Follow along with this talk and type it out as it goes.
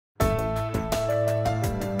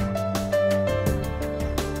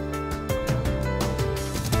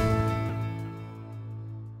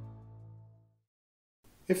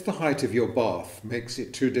If the height of your bath makes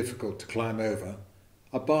it too difficult to climb over,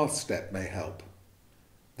 a bath step may help.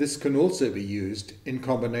 This can also be used in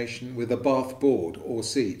combination with a bath board or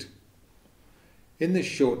seat. In this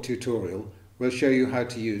short tutorial, we'll show you how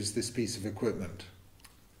to use this piece of equipment.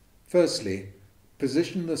 Firstly,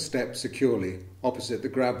 position the step securely opposite the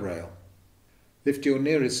grab rail. Lift your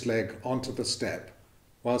nearest leg onto the step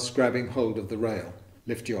whilst grabbing hold of the rail.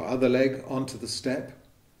 Lift your other leg onto the step.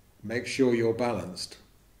 Make sure you're balanced.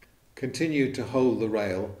 Continue to hold the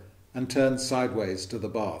rail and turn sideways to the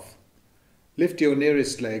bath. Lift your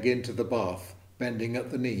nearest leg into the bath, bending at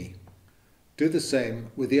the knee. Do the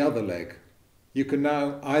same with the other leg. You can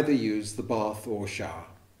now either use the bath or shower.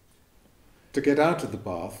 To get out of the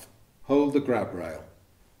bath, hold the grab rail.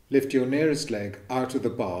 Lift your nearest leg out of the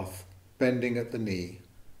bath, bending at the knee,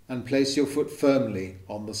 and place your foot firmly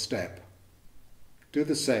on the step. Do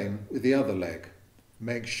the same with the other leg.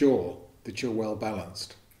 Make sure that you're well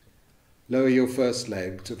balanced. Lower your first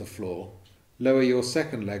leg to the floor. Lower your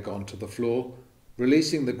second leg onto the floor,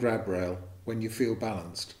 releasing the grab rail when you feel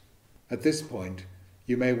balanced. At this point,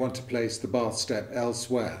 you may want to place the bath step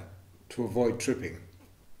elsewhere to avoid tripping.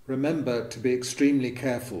 Remember to be extremely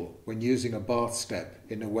careful when using a bath step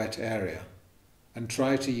in a wet area, and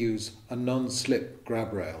try to use a non-slip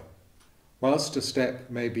grab rail. Whilst a step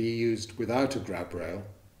may be used without a grab rail,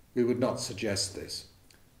 we would not suggest this.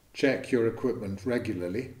 Check your equipment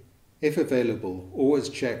regularly. If available, always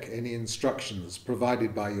check any instructions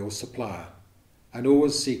provided by your supplier, and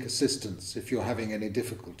always seek assistance if you're having any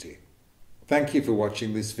difficulty. Thank you for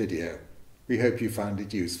watching this video. We hope you found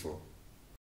it useful.